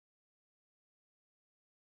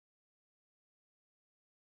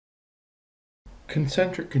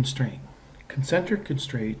Concentric constraint. Concentric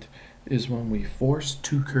constraint is when we force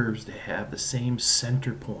two curves to have the same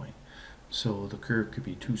center point. So the curve could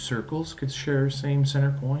be two circles could share the same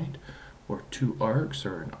center point, or two arcs,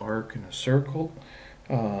 or an arc and a circle,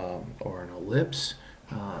 or an ellipse.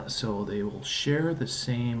 So they will share the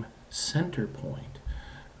same center point.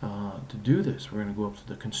 To do this, we're going to go up to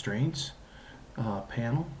the constraints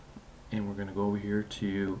panel, and we're going to go over here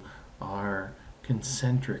to our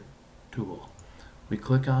concentric tool. We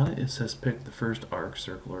click on it, it says pick the first arc,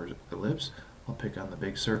 circle, or ellipse. I'll pick on the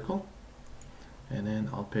big circle, and then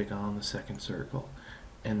I'll pick on the second circle.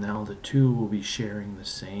 And now the two will be sharing the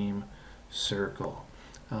same circle.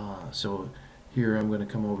 So here I'm going to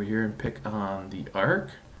come over here and pick on the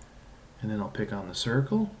arc, and then I'll pick on the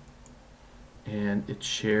circle, and it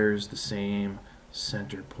shares the same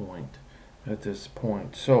center point at this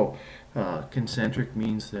point. So concentric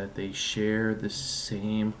means that they share the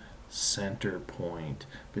same center point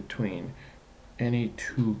between any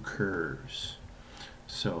two curves.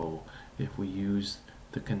 So if we use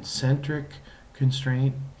the concentric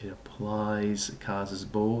constraint, it causes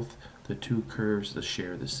both the two curves to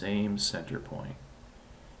share the same center point.